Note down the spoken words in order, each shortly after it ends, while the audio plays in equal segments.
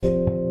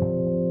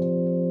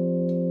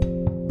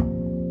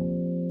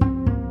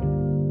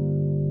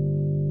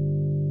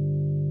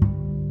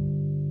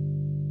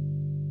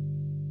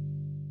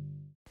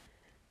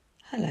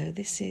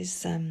This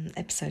is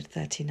episode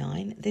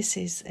 39. This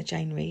is a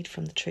Jane Reid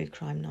from the True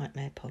Crime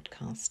Nightmare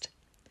podcast.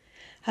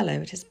 Hello,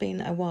 it has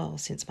been a while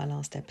since my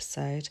last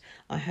episode.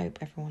 I hope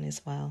everyone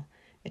is well.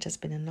 It has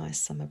been a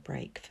nice summer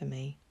break for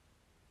me.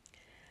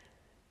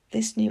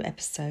 This new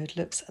episode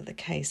looks at the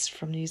case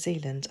from New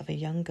Zealand of a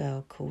young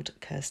girl called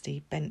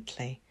Kirsty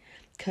Bentley.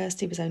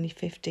 Kirsty was only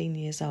 15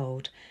 years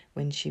old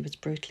when she was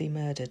brutally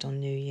murdered on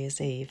New Year's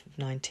Eve of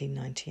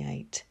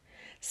 1998.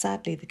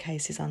 Sadly, the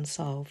case is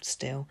unsolved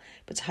still,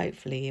 but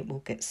hopefully it will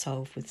get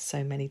solved with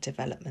so many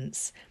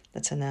developments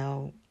that are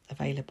now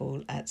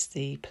available at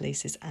the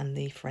police's and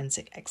the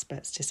forensic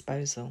experts'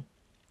 disposal.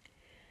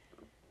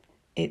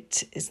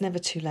 It is never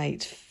too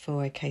late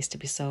for a case to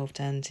be solved,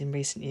 and in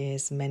recent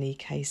years many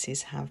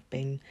cases have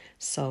been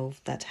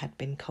solved that had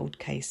been cold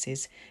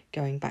cases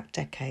going back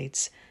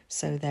decades,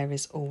 so there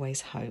is always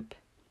hope.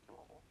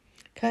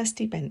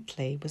 Kirsty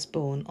Bentley was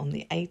born on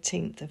the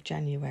 18th of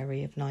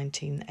January of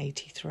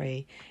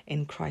 1983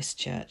 in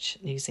Christchurch,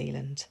 New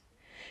Zealand.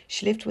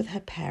 She lived with her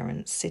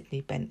parents,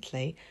 Sydney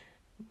Bentley,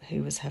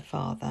 who was her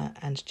father,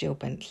 and Jill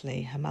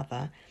Bentley, her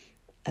mother,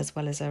 as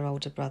well as her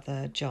older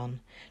brother,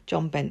 John.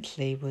 John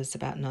Bentley was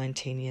about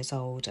 19 years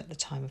old at the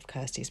time of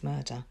Kirsty's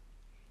murder.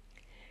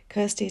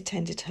 Kirsty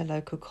attended her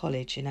local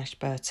college in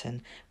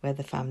Ashburton, where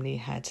the family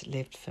had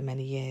lived for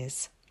many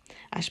years.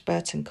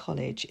 Ashburton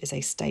College is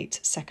a state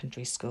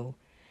secondary school.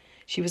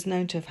 She was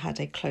known to have had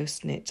a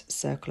close-knit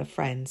circle of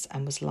friends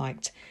and was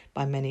liked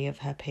by many of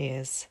her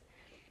peers.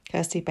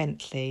 Kirsty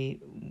Bentley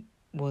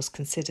was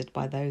considered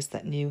by those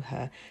that knew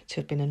her to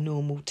have been a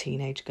normal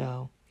teenage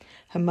girl.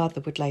 Her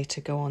mother would later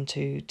go on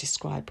to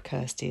describe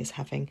Kirsty as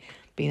having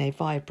been a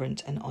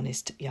vibrant and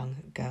honest young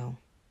girl.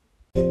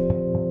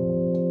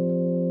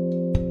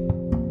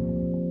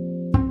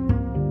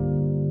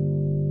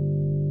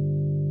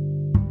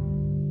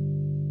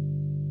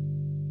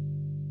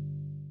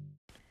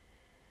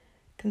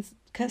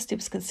 Kirsty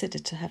was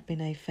considered to have been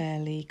a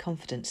fairly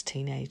confident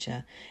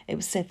teenager. It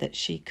was said that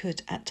she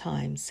could, at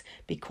times,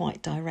 be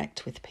quite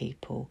direct with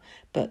people,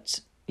 but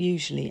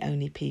usually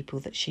only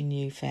people that she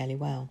knew fairly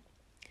well.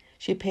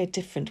 She appeared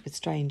different with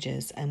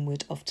strangers and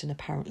would often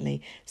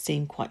apparently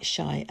seem quite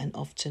shy and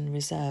often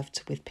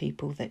reserved with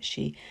people that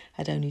she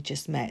had only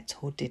just met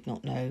or did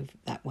not know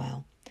that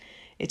well.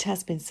 It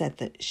has been said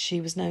that she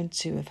was known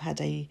to have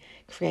had a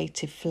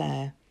creative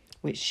flair,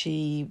 which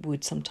she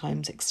would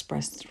sometimes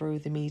express through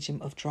the medium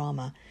of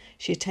drama.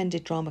 She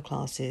attended drama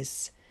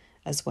classes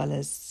as well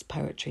as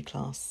poetry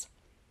class.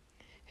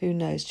 Who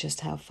knows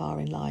just how far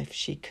in life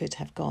she could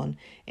have gone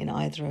in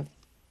either of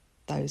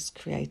those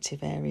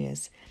creative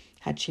areas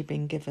had she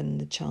been given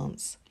the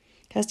chance.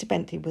 Kirsty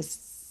Bentley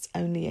was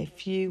only a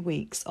few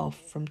weeks off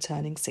from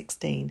turning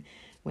 16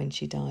 when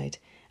she died,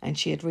 and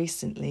she had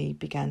recently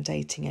began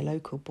dating a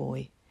local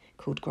boy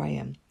called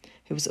Graham,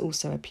 who was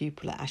also a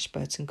pupil at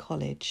Ashburton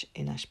College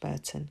in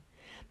Ashburton.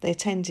 They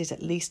attended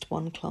at least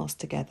one class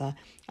together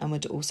and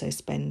would also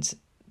spend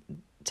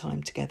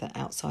time together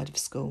outside of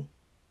school.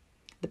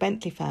 The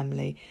Bentley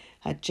family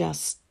had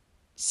just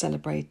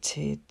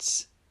celebrated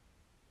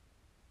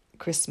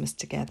Christmas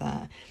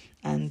together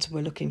and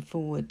were looking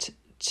forward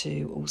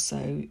to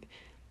also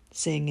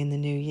seeing in the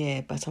new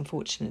year, but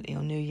unfortunately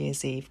on New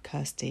Year's Eve,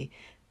 Kirsty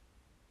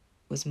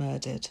was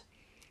murdered.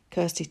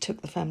 Kirsty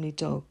took the family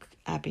dog,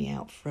 Abby,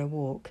 out for a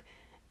walk,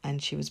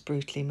 and she was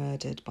brutally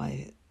murdered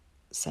by,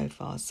 so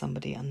far,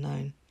 somebody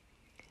unknown.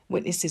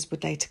 Witnesses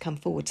would later come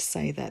forward to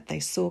say that they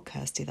saw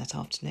Kirsty that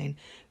afternoon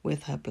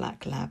with her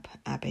black lab,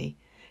 Abby.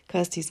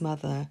 Kirsty's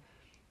mother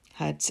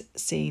had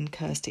seen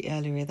Kirsty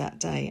earlier that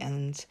day,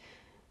 and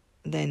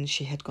then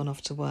she had gone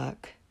off to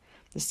work.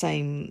 The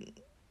same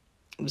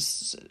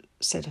was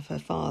said of her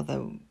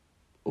father,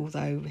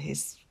 although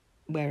his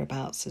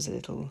whereabouts was a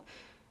little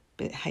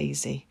bit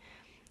hazy.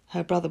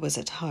 Her brother was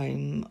at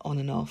home on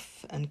and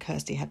off, and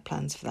Kirsty had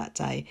plans for that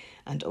day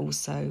and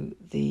also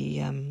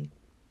the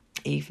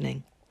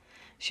evening.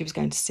 She was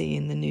going to see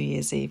in the New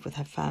Year's Eve with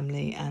her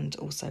family and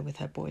also with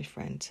her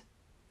boyfriend.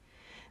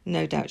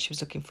 No doubt she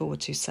was looking forward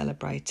to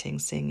celebrating,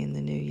 seeing in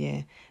the new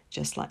year,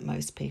 just like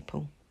most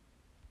people.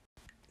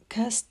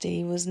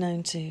 Kirsty was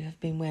known to have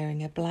been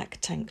wearing a black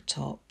tank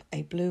top,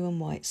 a blue and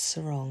white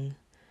sarong,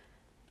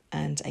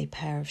 and a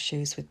pair of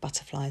shoes with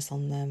butterflies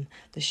on them.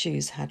 The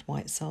shoes had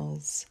white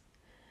soles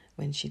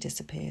when she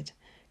disappeared.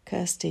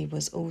 Kirsty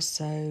was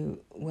also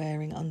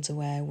wearing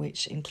underwear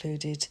which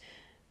included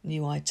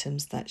new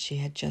items that she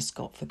had just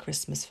got for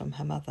Christmas from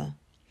her mother.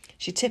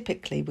 She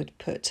typically would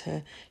put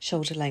her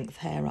shoulder-length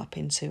hair up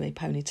into a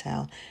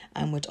ponytail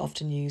and would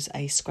often use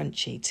a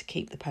scrunchie to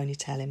keep the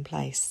ponytail in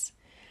place.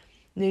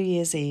 New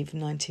Year's Eve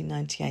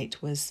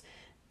 1998 was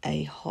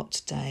a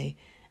hot day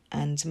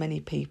and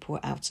many people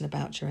were out and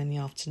about during the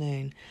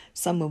afternoon.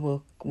 Some were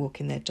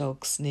walking their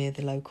dogs near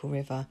the local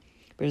river,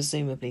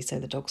 presumably so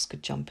the dogs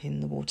could jump in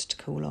the water to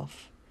cool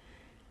off.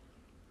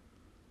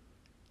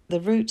 The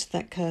route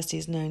that Kirsty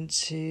is known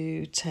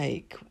to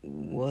take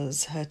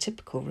was her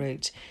typical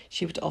route.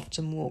 She would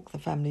often walk the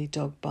family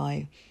dog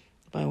by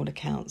all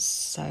accounts,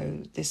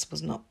 so this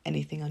was not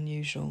anything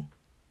unusual.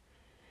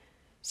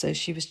 so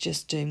she was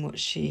just doing what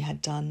she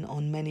had done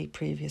on many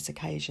previous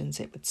occasions,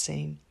 it would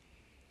seem.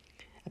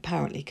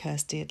 Apparently,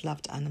 Kirsty had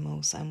loved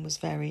animals and was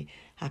very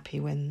happy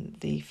when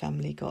the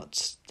family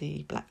got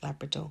the black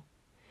Labrador.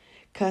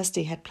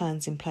 Kirsty had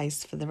plans in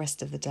place for the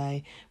rest of the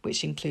day,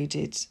 which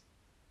included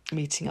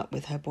meeting up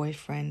with her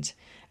boyfriend.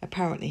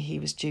 Apparently, he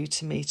was due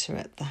to meet her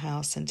at the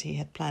house and he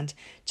had planned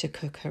to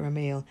cook her a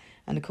meal,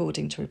 and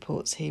according to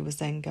reports, he was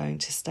then going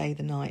to stay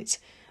the night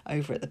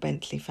over at the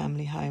Bentley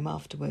family home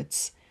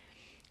afterwards.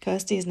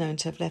 Kirsty is known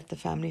to have left the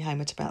family home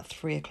at about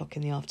 3 o'clock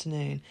in the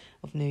afternoon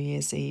of New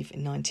Year's Eve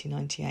in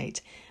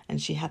 1998, and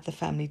she had the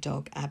family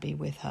dog Abby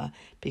with her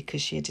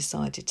because she had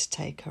decided to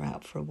take her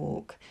out for a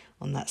walk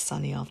on that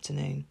sunny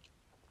afternoon.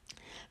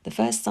 The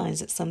first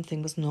signs that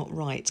something was not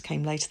right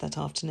came later that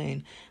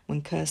afternoon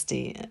when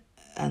Kirsty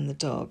and the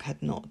dog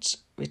had not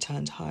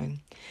returned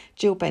home.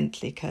 Jill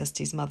Bentley,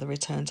 Kirsty's mother,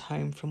 returned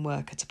home from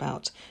work at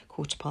about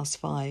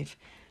 5:15.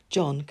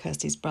 John,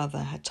 Kirsty's brother,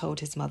 had told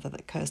his mother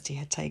that Kirsty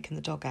had taken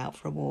the dog out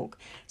for a walk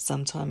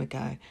some time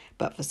ago,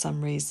 but for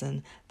some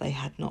reason they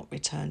had not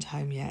returned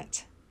home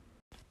yet.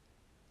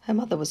 Her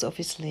mother was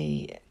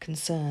obviously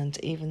concerned,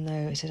 even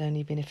though it had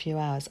only been a few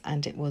hours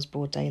and it was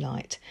broad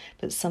daylight,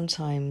 but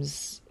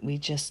sometimes we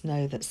just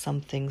know that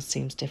something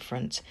seems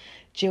different.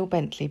 Jill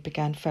Bentley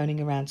began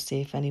phoning around to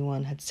see if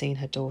anyone had seen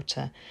her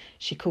daughter.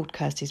 She called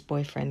Kirsty's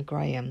boyfriend,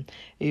 Graham,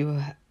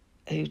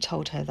 who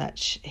told her that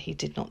he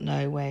did not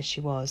know where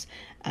she was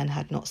and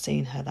had not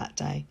seen her that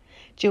day.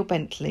 Jill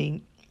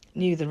Bentley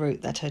knew the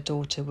route that her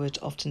daughter would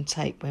often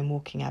take when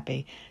walking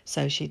Abby,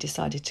 so she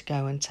decided to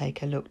go and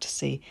take a look to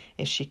see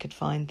if she could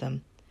find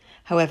them.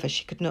 However,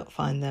 she could not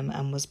find them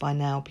and was by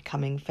now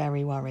becoming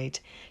very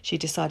worried. She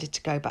decided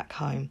to go back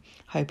home,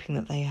 hoping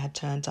that they had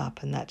turned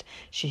up and that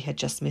she had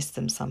just missed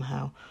them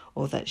somehow,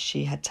 or that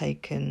she had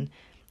taken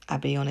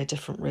Abby on a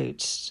different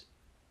route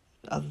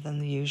other than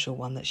the usual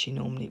one that she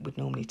would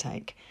normally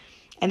take.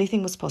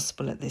 Anything was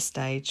possible at this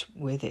stage,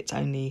 with it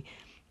only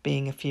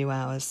being a few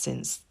hours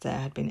since there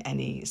had been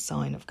any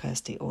sign of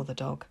Kirsty or the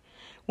dog.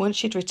 Once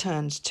she'd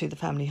returned to the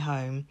family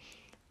home,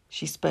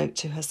 she spoke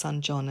to her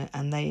son John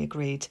and they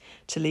agreed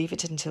to leave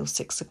it until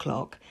 6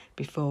 o'clock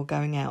before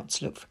going out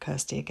to look for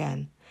Kirsty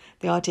again.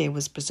 The idea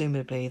was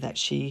presumably that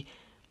she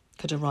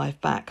could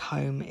arrive back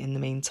home in the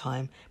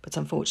meantime, but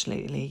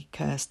unfortunately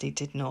Kirsty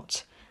did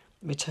not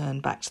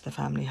return back to the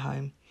family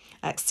home.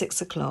 At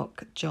 6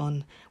 o'clock,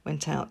 John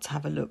went out to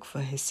have a look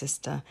for his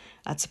sister.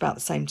 At about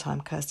the same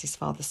time, Kirsty's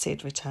father,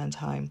 Sid, returned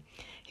home.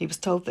 He was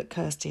told that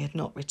Kirsty had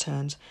not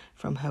returned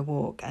from her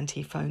walk and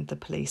he phoned the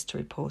police to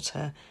report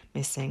her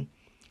missing.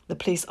 The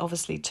police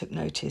obviously took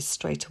notice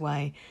straight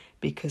away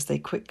because they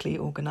quickly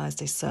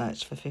organised a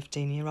search for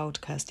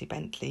 15-year-old Kirsty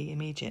Bentley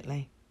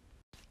immediately.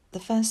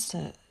 The first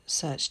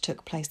search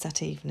took place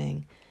that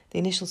evening. The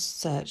initial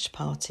search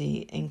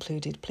party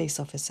included police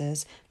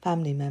officers,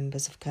 family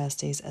members of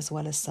Kirsty's, as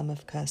well as some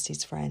of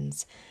Kirsty's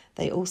friends.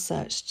 They all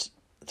searched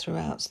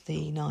throughout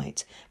the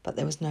night, but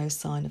there was no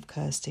sign of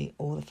Kirsty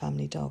or the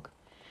family dog.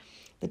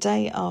 The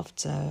day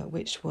after,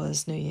 which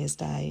was New Year's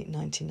Day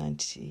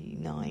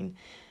 1999,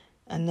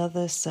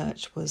 another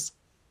search was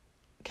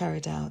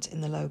carried out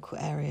in the local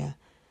area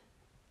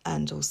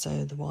and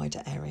also the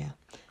wider area.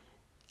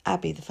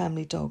 Abby, the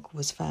family dog,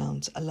 was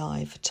found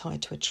alive,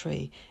 tied to a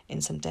tree in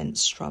some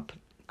dense shrub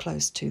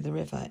close to the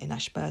river in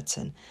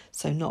Ashburton,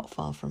 so not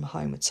far from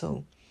home at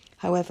all.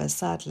 However,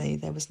 sadly,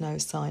 there was no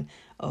sign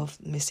of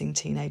missing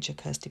teenager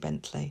Kirsty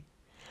Bentley.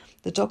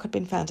 The dog had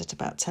been found at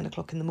about 10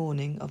 o'clock in the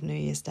morning of New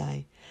Year's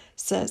Day.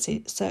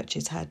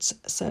 Searchers had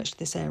searched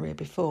this area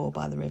before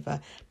by the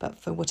river, but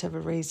for whatever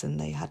reason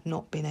they had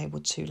not been able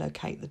to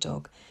locate the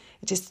dog.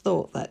 It is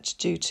thought that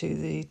due to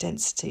the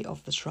density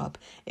of the shrub,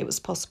 it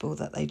was possible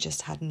that they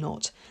just had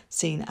not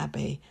seen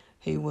Abby,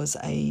 who was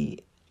a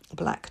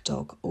black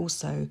dog.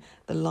 Also,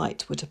 the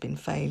light would have been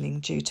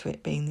failing due to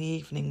it being the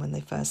evening when they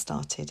first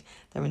started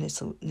their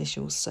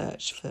initial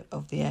search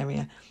of the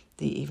area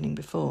the evening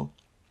before.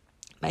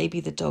 Maybe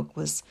the dog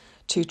was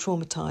too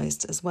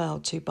traumatised as well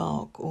to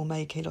bark or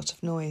make a lot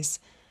of noise.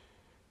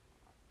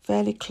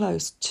 Fairly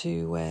close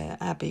to where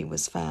Abby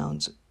was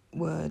found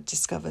were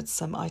discovered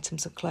some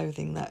items of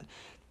clothing that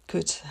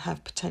could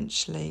have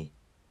potentially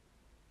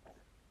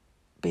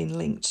been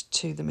linked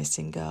to the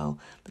missing girl.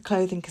 The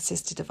clothing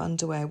consisted of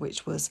underwear,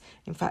 which was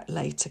in fact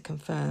later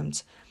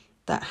confirmed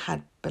that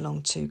had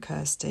belonged to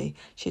Kirsty.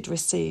 She had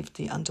received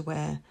the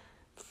underwear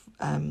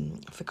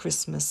for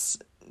Christmas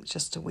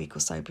just a week or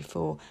so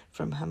before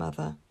from her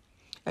mother.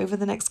 Over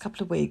the next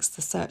couple of weeks,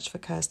 the search for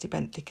Kirsty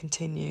Bentley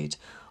continued.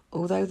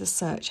 Although the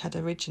search had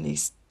originally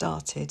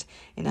started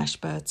in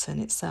Ashburton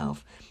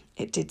itself,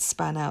 it did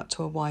span out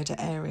to a wider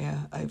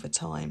area over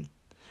time,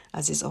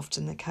 as is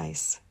often the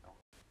case.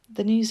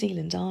 The New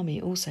Zealand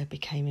Army also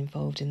became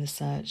involved in the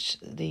search.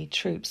 The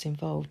troops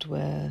involved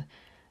were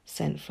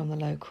sent from the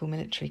local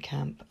military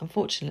camp.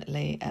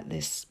 Unfortunately, at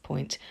this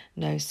point,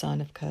 no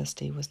sign of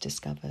Kirsty was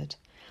discovered.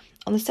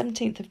 On the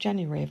 17th of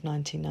January of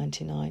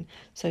 1999,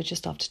 so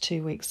just after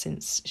 2 weeks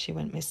since she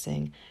went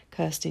missing,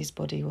 Kirsty's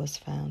body was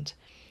found.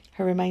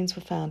 Her remains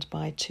were found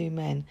by two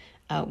men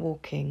out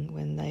walking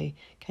when they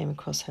came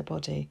across her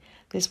body.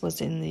 This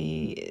was in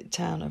the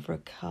town of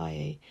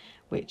Rakai,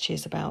 which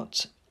is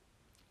about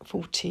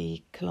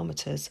 40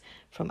 kilometres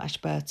from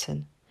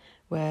Ashburton,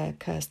 where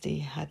Kirsty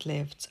had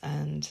lived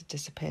and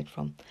disappeared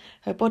from.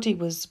 Her body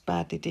was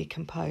badly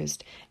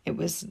decomposed. It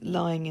was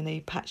lying in a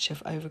patch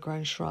of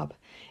overgrown shrub.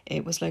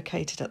 It was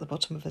located at the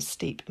bottom of a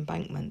steep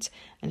embankment,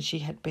 and she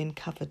had been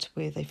covered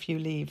with a few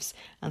leaves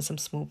and some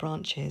small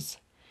branches.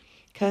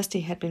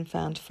 Kirsty had been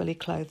found fully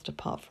clothed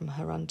apart from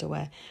her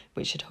underwear,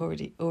 which had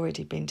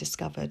already been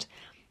discovered.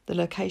 The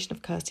location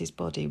of Kirsty's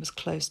body was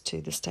close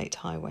to the State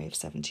Highway of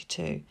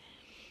 72.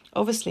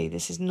 Obviously,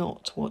 this is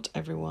not what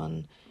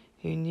everyone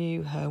who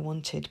knew her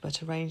wanted,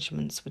 but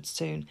arrangements would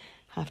soon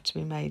have to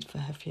be made for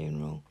her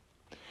funeral.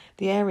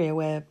 The area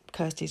where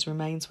Kirsty's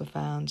remains were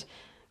found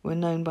were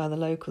known by the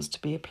locals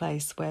to be a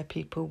place where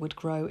people would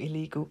grow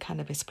illegal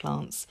cannabis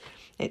plants.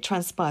 It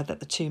transpired that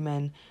the two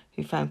men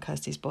who found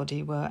Kirsty's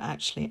body were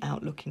actually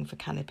out looking for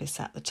cannabis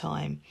at the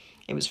time.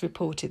 It was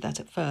reported that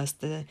at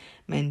first the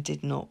men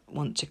did not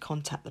want to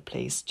contact the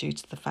police due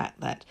to the fact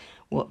that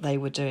what they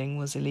were doing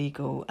was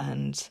illegal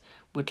and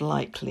would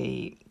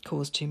likely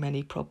cause too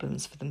many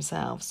problems for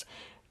themselves.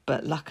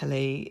 But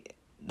luckily,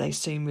 they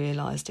soon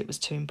realised it was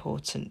too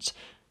important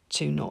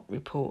to not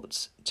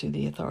report to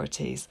the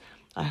authorities.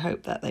 I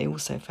hope that they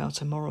also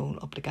felt a moral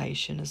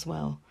obligation as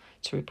well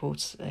to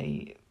report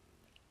a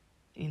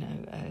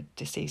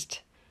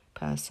deceased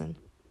person.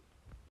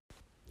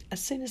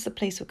 As soon as the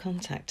police were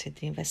contacted,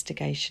 the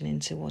investigation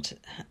into what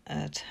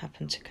had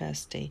happened to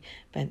Kirsty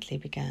Bentley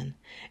began.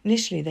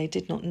 Initially, they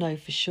did not know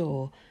for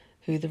sure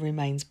who the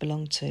remains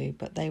belonged to,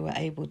 but they were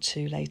able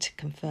to later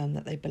confirm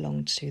that they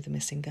belonged to the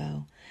missing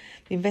girl.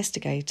 The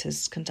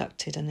investigators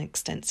conducted an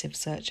extensive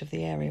search of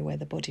the area where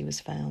the body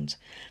was found.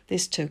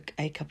 This took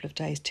a couple of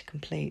days to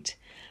complete.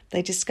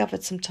 They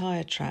discovered some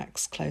tyre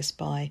tracks close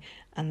by,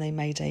 and they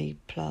made a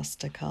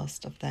plaster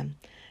cast of them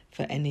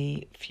for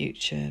any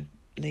future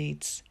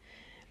leads.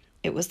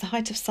 It was the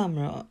height of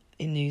summer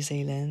in New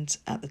Zealand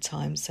at the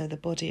time, so the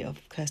body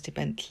of Kirsty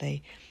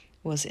Bentley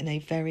was in a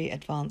very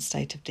advanced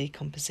state of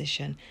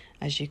decomposition,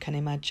 as you can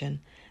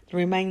imagine. The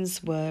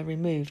remains were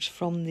removed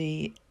from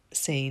the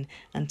scene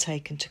and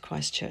taken to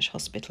Christchurch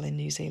Hospital in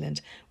New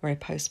Zealand, where a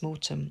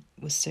post-mortem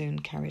was soon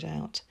carried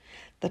out.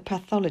 The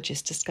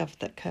pathologist discovered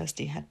that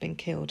Kirsty had been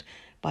killed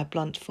by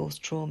blunt force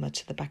trauma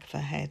to the back of her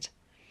head.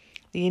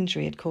 The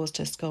injury had caused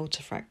her skull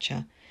to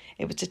fracture.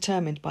 It was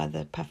determined by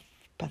the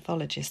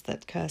pathologist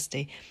that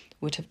Kirsty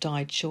would have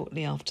died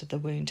shortly after the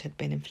wound had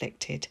been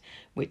inflicted,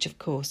 which of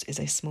course is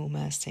a small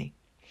mercy.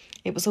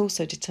 It was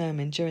also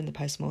determined during the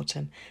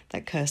post-mortem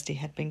that Kirsty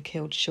had been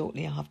killed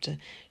shortly after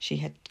she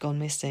had gone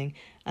missing,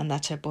 and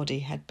that her body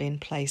had been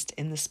placed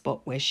in the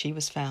spot where she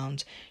was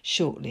found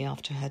shortly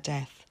after her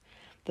death.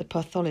 The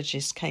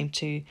pathologist came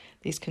to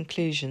these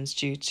conclusions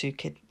due to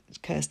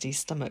Kirsty's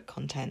stomach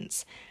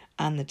contents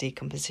and the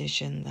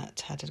decomposition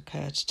that had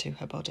occurred to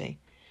her body.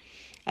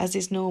 As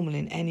is normal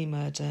in any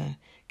murder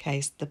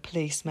case, the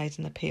police made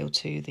an appeal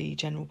to the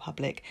general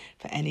public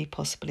for any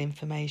possible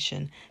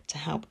information to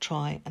help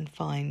try and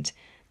find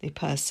the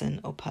person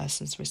or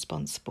persons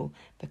responsible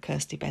for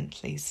Kirsty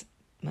Bentley's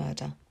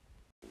murder.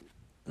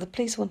 The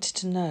police wanted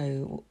to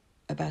know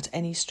about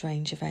any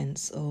strange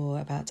events or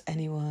about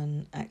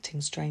anyone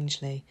acting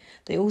strangely.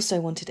 They also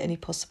wanted any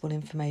possible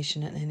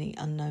information on any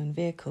unknown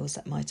vehicles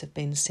that might have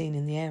been seen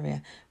in the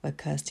area where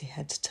Kirsty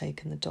had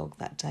taken the dog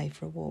that day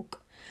for a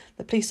walk.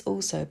 The police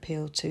also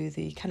appealed to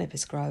the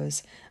cannabis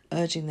growers,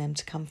 urging them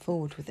to come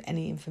forward with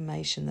any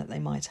information that they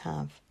might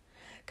have.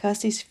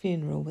 Kirsty's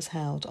funeral was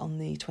held on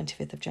the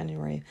 25th of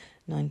January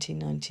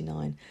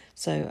 1999,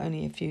 so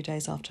only a few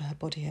days after her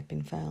body had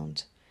been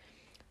found.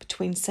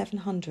 Between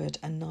 700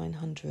 and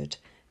 900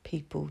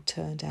 people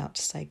turned out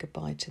to say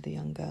goodbye to the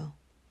young girl.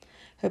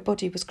 Her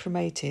body was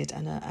cremated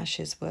and her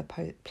ashes were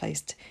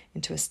placed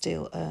into a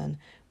steel urn,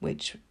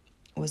 which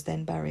was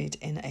then buried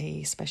in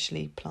a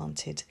specially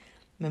planted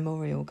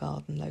memorial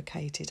garden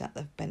located at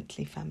the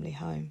Bentley family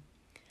home.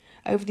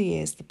 Over the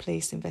years, the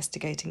police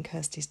investigating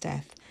Kirsty's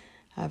death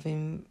have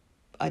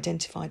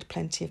identified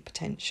plenty of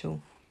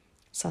potential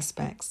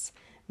suspects.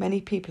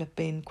 Many people have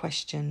been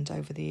questioned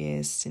over the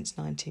years since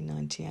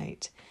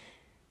 1998.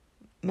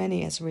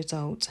 Many, as a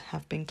result,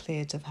 have been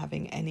cleared of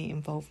having any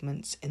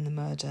involvement in the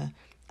murder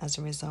as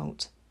a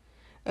result.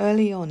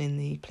 Early on in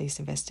the police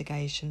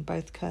investigation,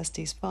 both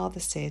Kirsty's father,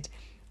 Sid,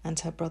 and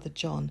her brother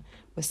John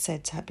were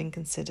said to have been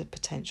considered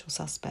potential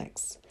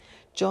suspects.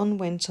 John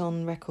went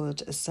on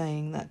record as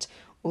saying that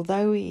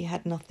although he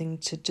had nothing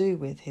to do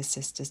with his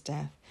sister's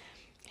death,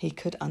 he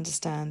could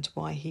understand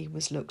why he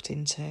was looked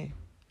into.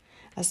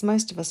 As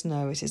most of us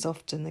know, it is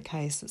often the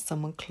case that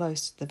someone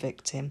close to the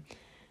victim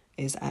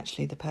is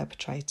actually the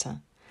perpetrator.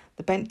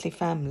 The Bentley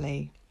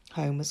family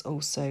home was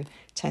also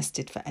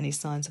tested for any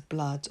signs of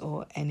blood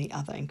or any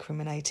other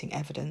incriminating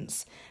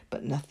evidence,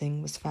 but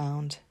nothing was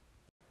found.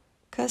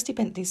 Kirsty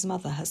Bentley's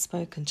mother has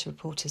spoken to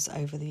reporters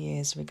over the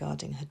years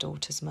regarding her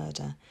daughter's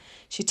murder.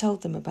 She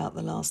told them about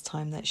the last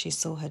time that she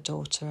saw her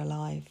daughter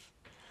alive.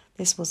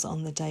 This was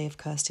on the day of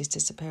Kirsty's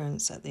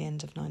disappearance at the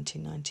end of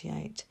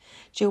 1998.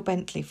 Jill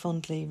Bentley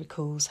fondly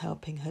recalls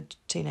helping her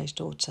teenage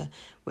daughter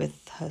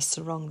with her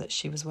sarong that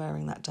she was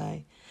wearing that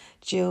day.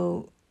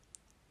 Jill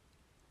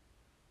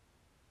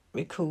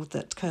recalled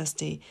that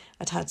Kirsty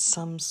had had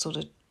some sort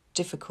of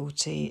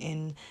difficulty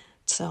in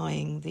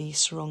tying the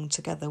sarong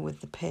together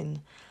with the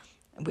pin,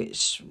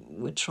 which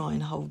would try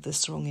and hold the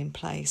sarong in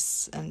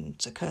place,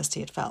 and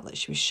Kirsty had felt that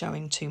she was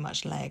showing too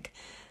much leg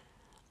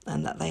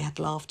and that they had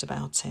laughed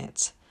about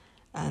it,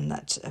 and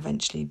that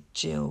eventually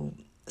Jill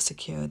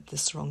secured the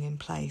sarong in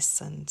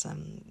place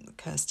and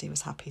Kirsty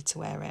was happy to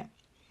wear it.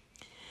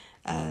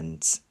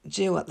 And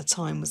Jill at the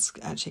time was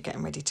actually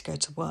getting ready to go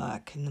to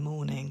work in the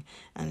morning,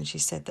 and she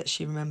said that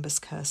she remembers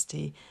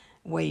Kirsty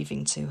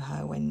waving to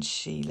her when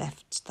she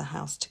left the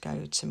house to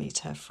go to meet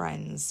her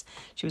friends.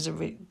 She was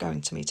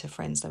going to meet her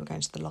friends. They were going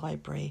to the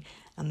library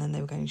and then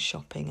they were going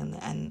shopping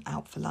and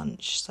out for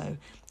lunch. So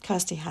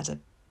Kirsty had a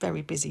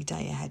very busy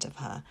day ahead of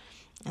her,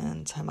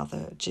 and her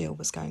mother Jill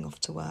was going off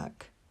to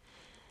work.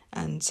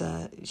 And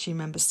she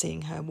remembers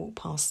seeing her walk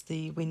past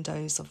the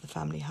windows of the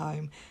family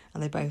home,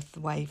 and they both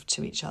waved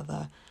to each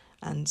other,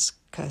 and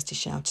Kirsty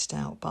shouted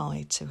out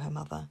bye to her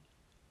mother.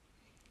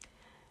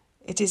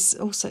 It's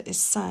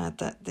sad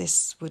that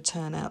this would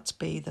turn out to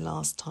be the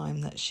last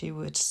time that she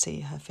would see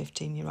her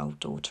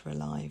 15-year-old daughter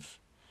alive.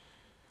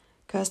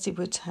 Kirsty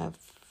would have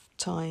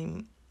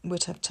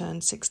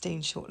turned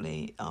 16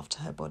 shortly after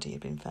her body had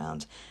been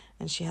found,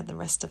 and she had the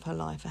rest of her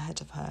life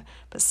ahead of her,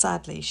 but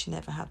sadly she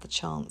never had the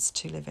chance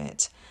to live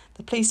it.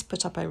 The police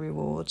put up a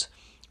reward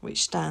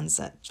which stands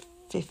at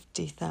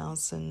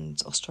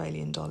 50,000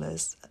 Australian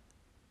dollars,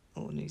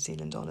 or New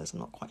Zealand dollars, I'm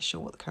not quite sure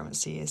what the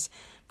currency is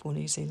for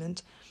New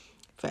Zealand,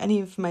 for any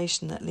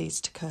information that leads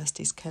to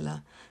Kirsty's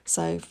killer.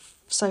 So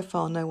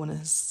far no one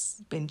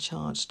has been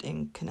charged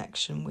in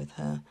connection with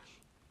her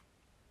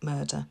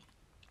murder.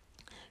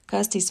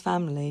 Kirsty's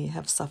family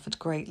have suffered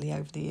greatly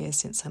over the years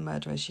since her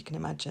murder, as you can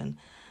imagine.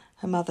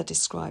 Her mother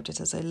described it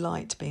as a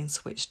light being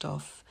switched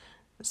off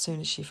as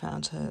soon as she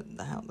found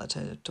out that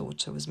her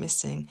daughter was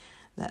missing,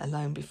 let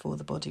alone before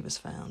the body was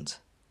found.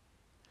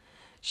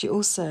 She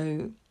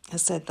also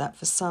has said that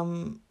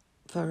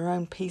for her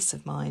own peace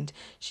of mind,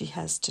 she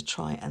has to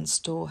try and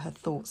store her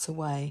thoughts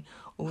away,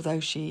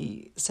 although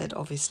she said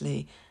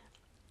obviously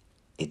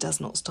it does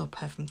not stop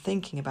her from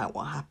thinking about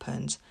what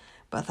happened,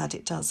 but that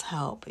it does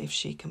help if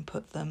she can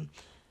put her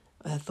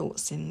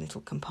thoughts in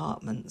little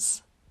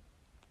compartments.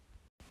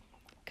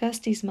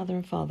 Kirsty's mother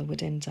and father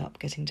would end up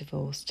getting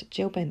divorced.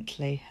 Jill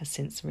Bentley has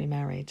since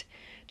remarried.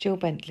 Jill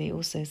Bentley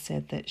also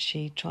said that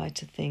she tried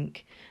to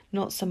think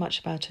not so much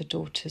about her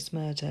daughter's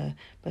murder,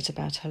 but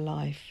about her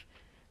life,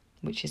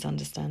 which is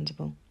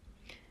understandable.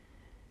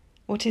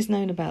 What is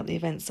known about the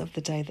events of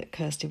the day that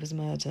Kirsty was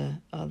murdered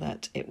are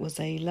that it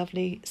was a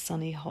lovely,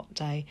 sunny, hot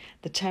day.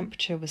 The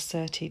temperature was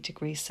 30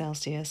 degrees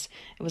Celsius.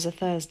 It was a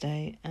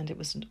Thursday, and it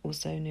was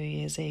also New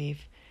Year's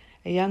Eve.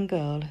 A young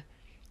girl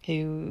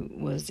who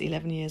was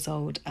 11 years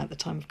old at the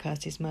time of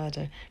Kirsty's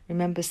murder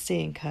remembers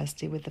seeing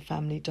Kirsty with the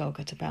family dog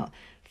at about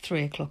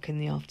 3 o'clock in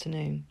the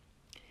afternoon.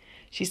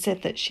 She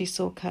said that she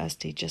saw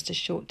Kirsty just a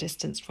short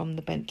distance from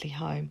the Bentley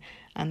home,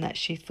 and that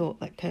she thought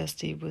that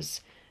Kirsty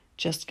was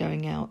just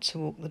going out to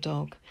walk the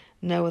dog.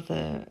 No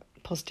other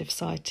positive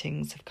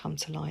sightings have come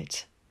to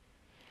light.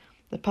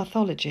 The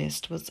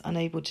pathologist was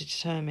unable to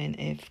determine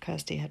if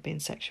Kirsty had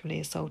been sexually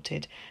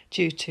assaulted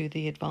due to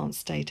the advanced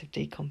state of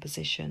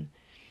decomposition.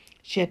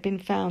 She had been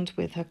found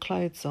with her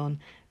clothes on,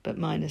 but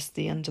minus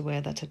the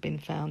underwear that had been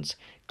found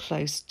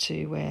close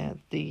to where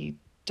the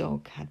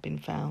dog had been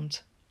found.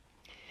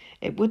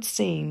 It would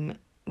seem,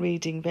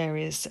 reading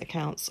various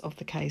accounts of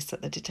the case,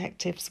 that the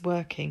detectives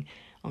working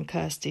on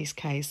Kirsty's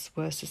case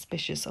were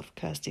suspicious of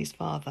Kirsty's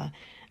father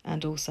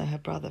and also her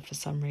brother for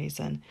some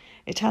reason.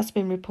 It has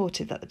been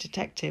reported that the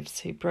detectives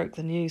who broke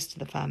the news to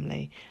the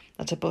family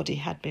that a body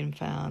had been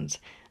found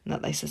and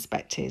that they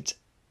suspected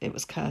it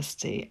was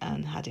Kirsty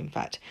and had in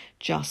fact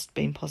just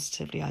been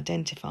positively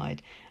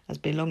identified as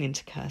belonging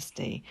to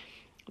Kirsty.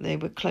 They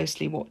were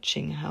closely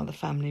watching how the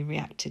family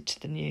reacted to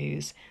the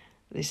news.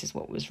 This is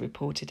what was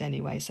reported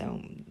anyway, so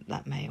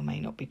that may or may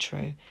not be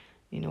true.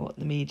 You know what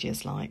the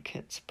media's like.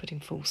 It's putting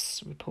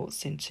false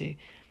reports into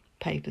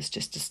papers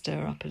just to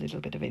stir up a little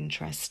bit of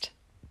interest.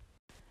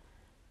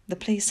 The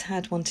police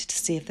had wanted to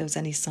see if there was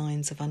any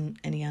signs of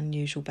any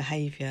unusual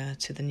behaviour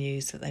to the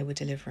news that they were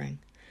delivering.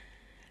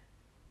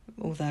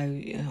 Although,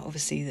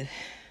 obviously, the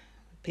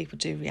people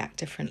do react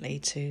differently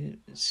to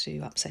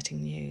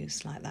upsetting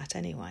news like that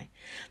anyway.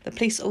 The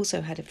police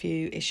also had a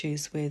few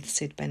issues with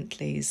Sid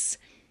Bentley's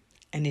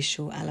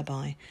initial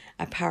alibi.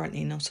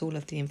 Apparently not all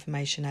of the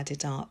information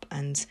added up,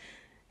 and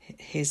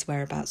his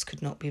whereabouts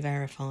could not be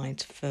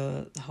verified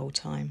for the whole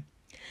time.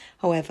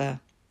 However,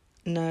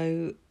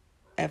 no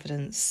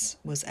evidence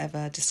was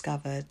ever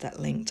discovered that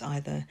linked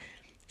either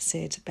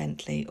Sid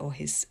Bentley or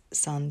his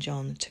son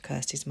John to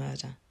Kirsty's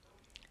murder.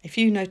 A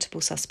few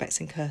notable suspects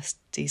in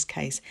Kirsty's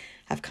case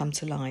have come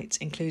to light,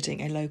 including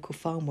a local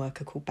farm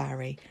worker called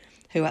Barry,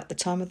 who at the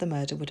time of the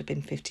murder would have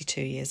been 52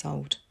 years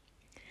old.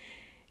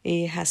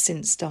 He has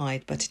since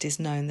died, but it is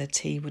known that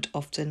he would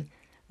often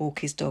walk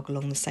his dog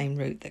along the same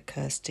route that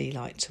Kirsty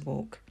liked to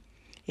walk.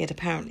 He had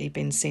apparently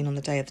been seen on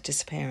the day of the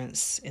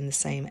disappearance in the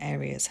same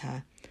area as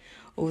her.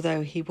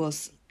 Although he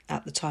was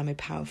at the time a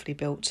powerfully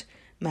built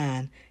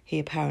man, he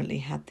apparently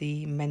had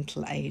the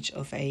mental age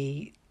of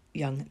a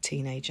young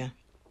teenager.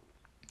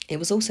 It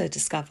was also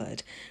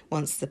discovered,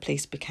 once the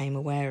police became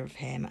aware of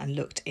him and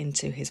looked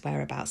into his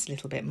whereabouts a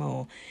little bit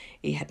more,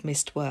 he had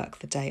missed work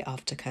the day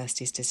after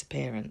Kirsty's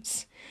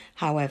disappearance.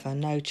 However,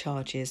 no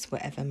charges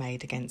were ever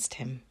made against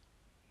him.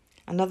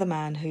 Another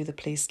man who the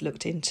police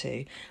looked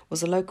into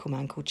was a local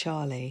man called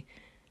Charlie.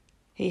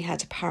 He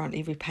had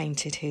apparently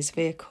repainted his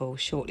vehicle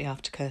shortly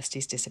after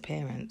Kirsty's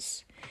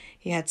disappearance.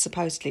 He had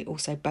supposedly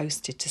also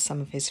boasted to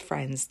some of his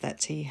friends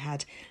that he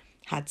had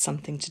had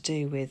something to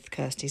do with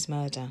Kirsty's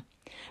murder.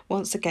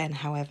 Once again,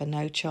 however,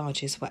 no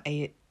charges were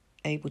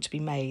able to be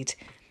made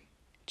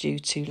due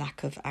to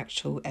lack of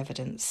actual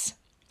evidence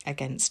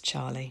against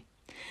Charlie.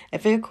 A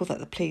vehicle that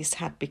the police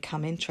had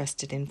become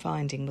interested in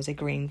finding was a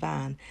green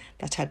van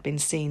that had been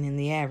seen in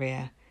the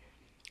area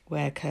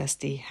where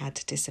Kirsty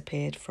had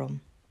disappeared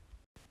from.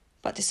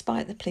 But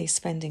despite the police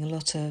spending a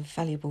lot of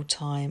valuable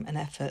time and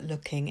effort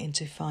looking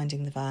into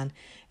finding the van,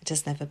 it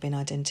has never been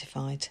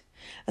identified.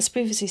 As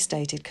previously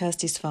stated,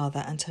 Kirsty's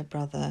father and her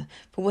brother,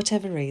 for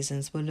whatever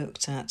reasons, were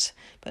looked at,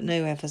 but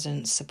no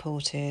evidence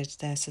supported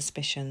their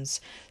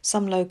suspicions.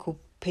 Some local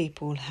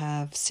people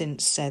have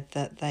since said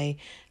that they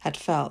had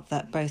felt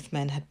that both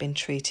men had been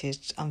treated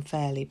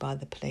unfairly by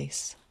the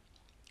police.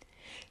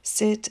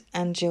 Sid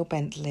and Jill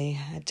Bentley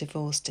had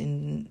divorced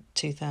in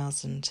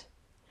 2000.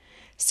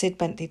 Sid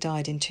Bentley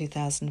died in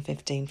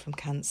 2015 from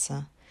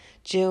cancer.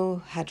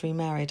 Jill had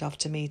remarried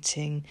after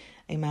meeting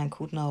a man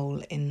called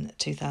Noel in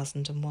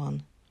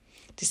 2001.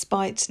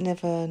 Despite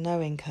never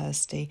knowing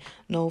Kirsty,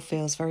 Noel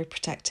feels very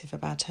protective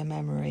about her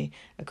memory,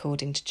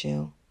 according to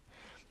Jill.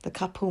 The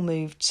couple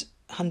moved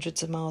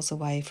hundreds of miles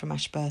away from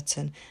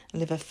Ashburton and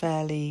live a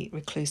fairly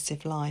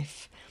reclusive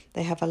life.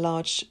 They have a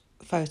large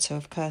photo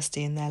of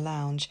Kirsty in their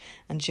lounge,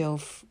 and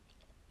Jill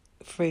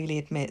freely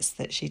admits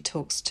that she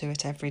talks to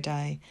it every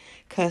day.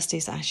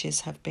 Kirsty's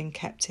ashes have been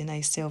kept in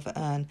a silver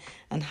urn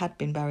and had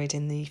been buried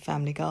in the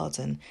family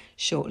garden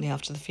shortly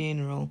after the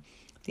funeral.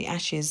 The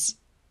ashes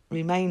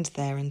remained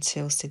there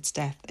until Sid's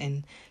death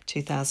in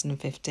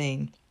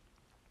 2015.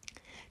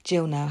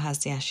 Jill now has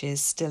the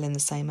ashes still in the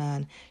same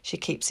urn. She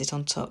keeps it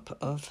on top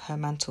of her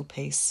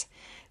mantelpiece.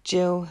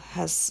 Jill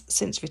has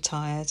since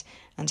retired,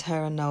 and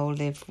her and Noel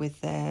live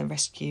with their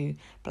rescue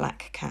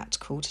black cat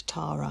called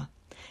Tara.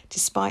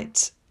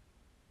 Despite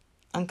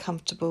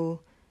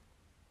uncomfortable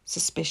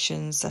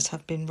suspicions that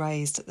have been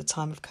raised at the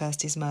time of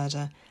Kirsty's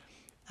murder,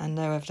 and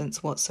no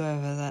evidence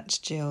whatsoever that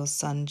Jill's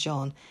son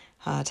John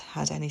had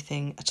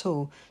anything at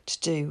all to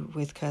do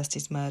with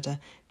Kirsty's murder,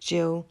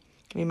 Jill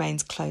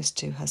remains close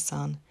to her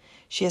son.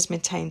 She has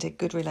maintained a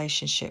good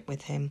relationship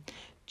with him.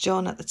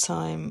 John, at the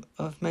time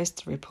of most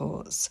of the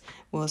reports,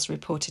 was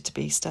reported to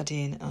be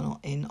studying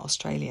in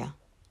Australia.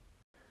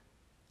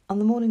 On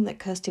the morning that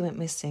Kirsty went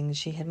missing,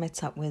 she had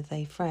met up with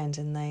a friend,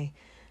 and they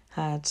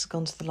had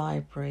gone to the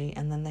library,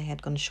 and then they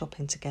had gone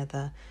shopping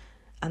together,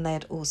 and they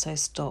had also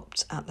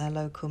stopped at their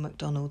local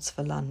McDonald's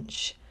for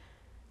lunch.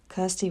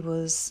 Kirsty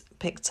was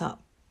picked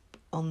up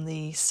on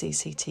the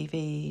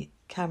CCTV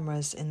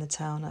cameras in the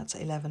town at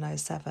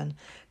 11:07.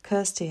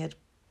 Kirsty had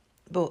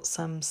bought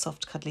some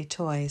soft cuddly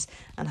toys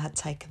and had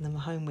taken them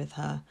home with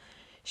her.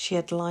 She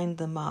had lined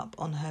them up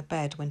on her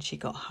bed when she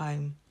got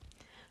home.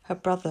 Her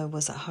brother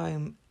was at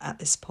home at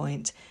this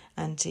point,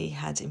 and he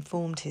had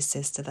informed his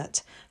sister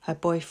that her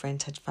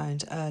boyfriend had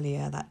phoned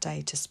earlier that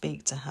day to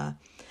speak to her.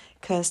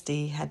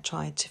 Kirsty had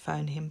tried to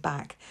phone him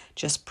back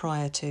just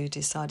prior to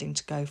deciding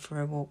to go for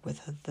a walk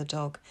with the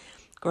dog.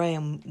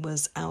 Graham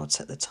was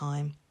out at the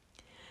time.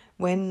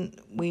 When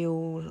we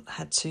all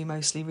had to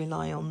mostly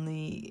rely on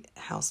the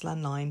house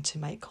landline to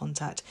make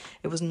contact,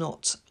 it was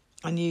not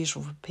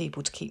unusual for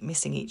people to keep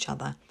missing each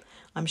other.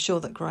 I'm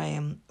sure that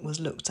Graham was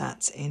looked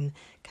at in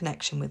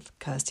connection with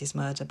Kirsty's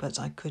murder, but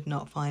I could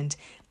not find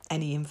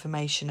any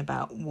information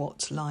about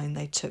what line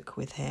they took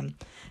with him.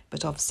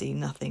 But obviously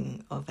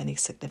nothing of any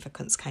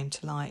significance came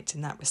to light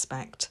in that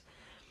respect.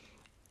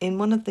 In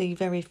one of the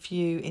very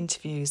few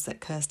interviews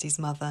that Kirsty's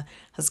mother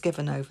has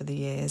given over the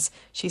years,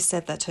 she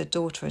said that her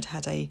daughter had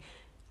had a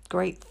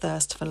great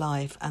thirst for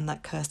life, and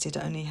that Kirsty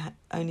had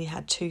only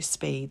had two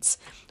speeds,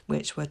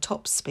 which were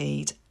top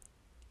speed,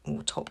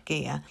 or top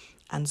gear,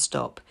 and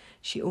stop.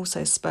 She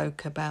also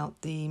spoke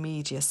about the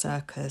media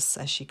circus,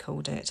 as she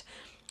called it,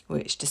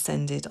 which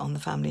descended on the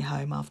family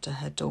home after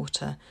her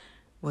daughter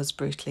was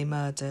brutally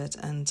murdered,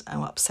 and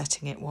how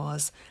upsetting it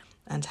was,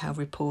 and how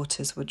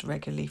reporters would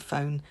regularly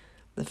phone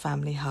the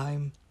family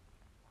home.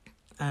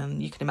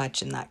 You can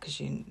imagine that, because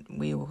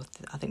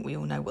I think we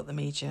all know what the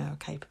media are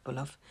capable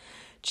of.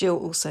 Jill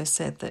also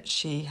said that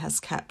she has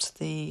kept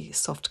the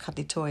soft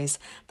cuddly toys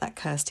that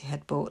Kirsty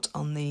had bought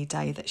on the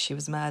day that she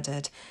was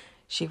murdered.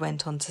 She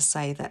went on to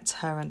say that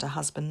her and her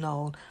husband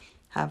Noel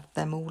have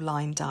them all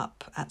lined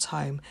up at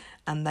home,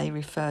 and they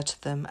refer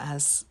to them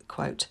as,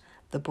 quote,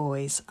 the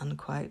boys,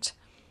 unquote.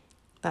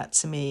 That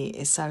to me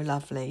is so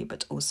lovely,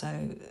 but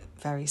also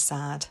very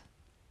sad.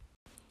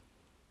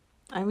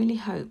 I really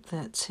hope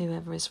that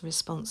whoever is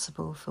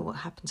responsible for what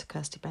happened to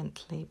Kirsty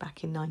Bentley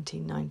back in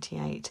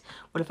 1998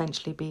 will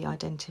eventually be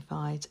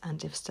identified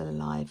and, if still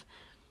alive,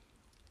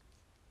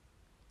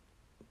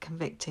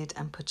 convicted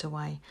and put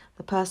away.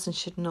 The person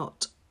should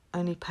not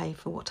only pay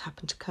for what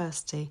happened to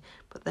Kirsty,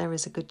 but there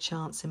is a good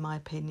chance, in my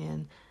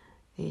opinion,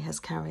 he has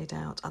carried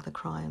out other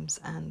crimes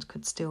and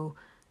could still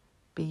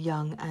be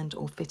young and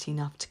or fit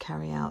enough to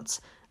carry out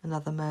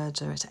another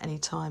murder at any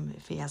time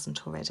if he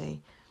hasn't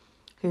already.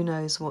 Who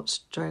knows what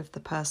drove the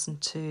person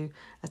to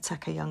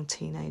attack a young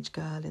teenage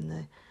girl in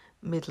the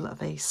middle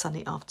of a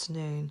sunny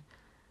afternoon,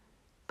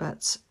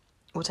 but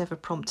whatever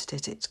prompted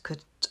it, it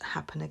could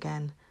happen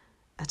again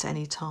at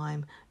any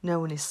time. No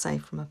one is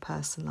safe from a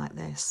person like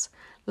this.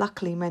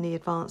 Luckily, many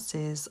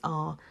advances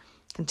are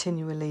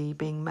continually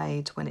being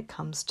made when it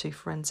comes to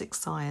forensic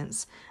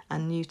science,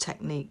 and new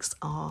techniques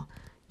are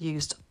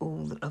used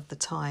all of the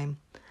time.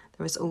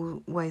 There is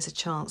always a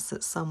chance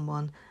that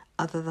someone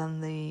other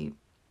than the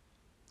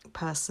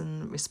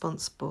person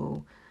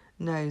responsible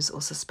knows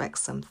or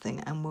suspects something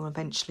and will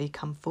eventually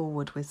come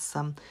forward with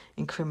some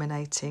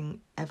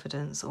incriminating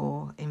evidence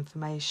or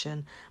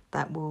information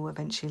that will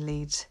eventually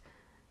lead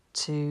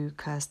to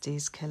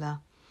Kirsty's killer.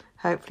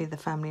 Hopefully the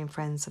family and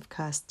friends of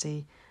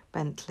Kirsty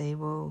Bentley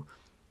will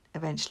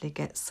eventually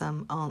get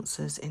some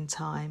answers in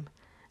time,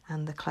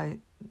 and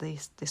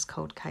this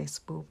cold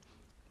case will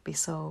be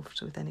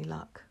solved with any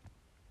luck.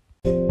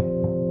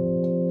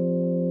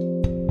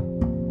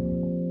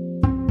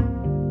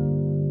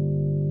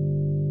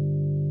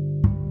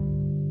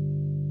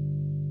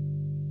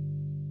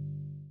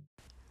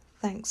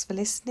 Thanks for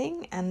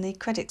listening, and the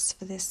credits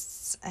for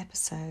this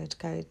episode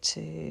go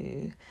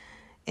to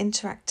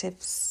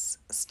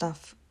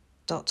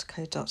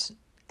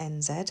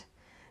interactivestuff.co.nz,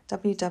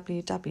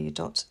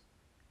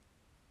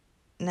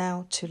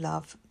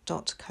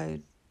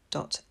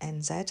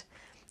 www.nowtolove.co.nz,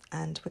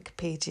 and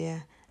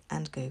Wikipedia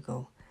and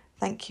Google.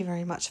 Thank you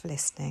very much for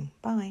listening.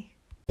 Bye.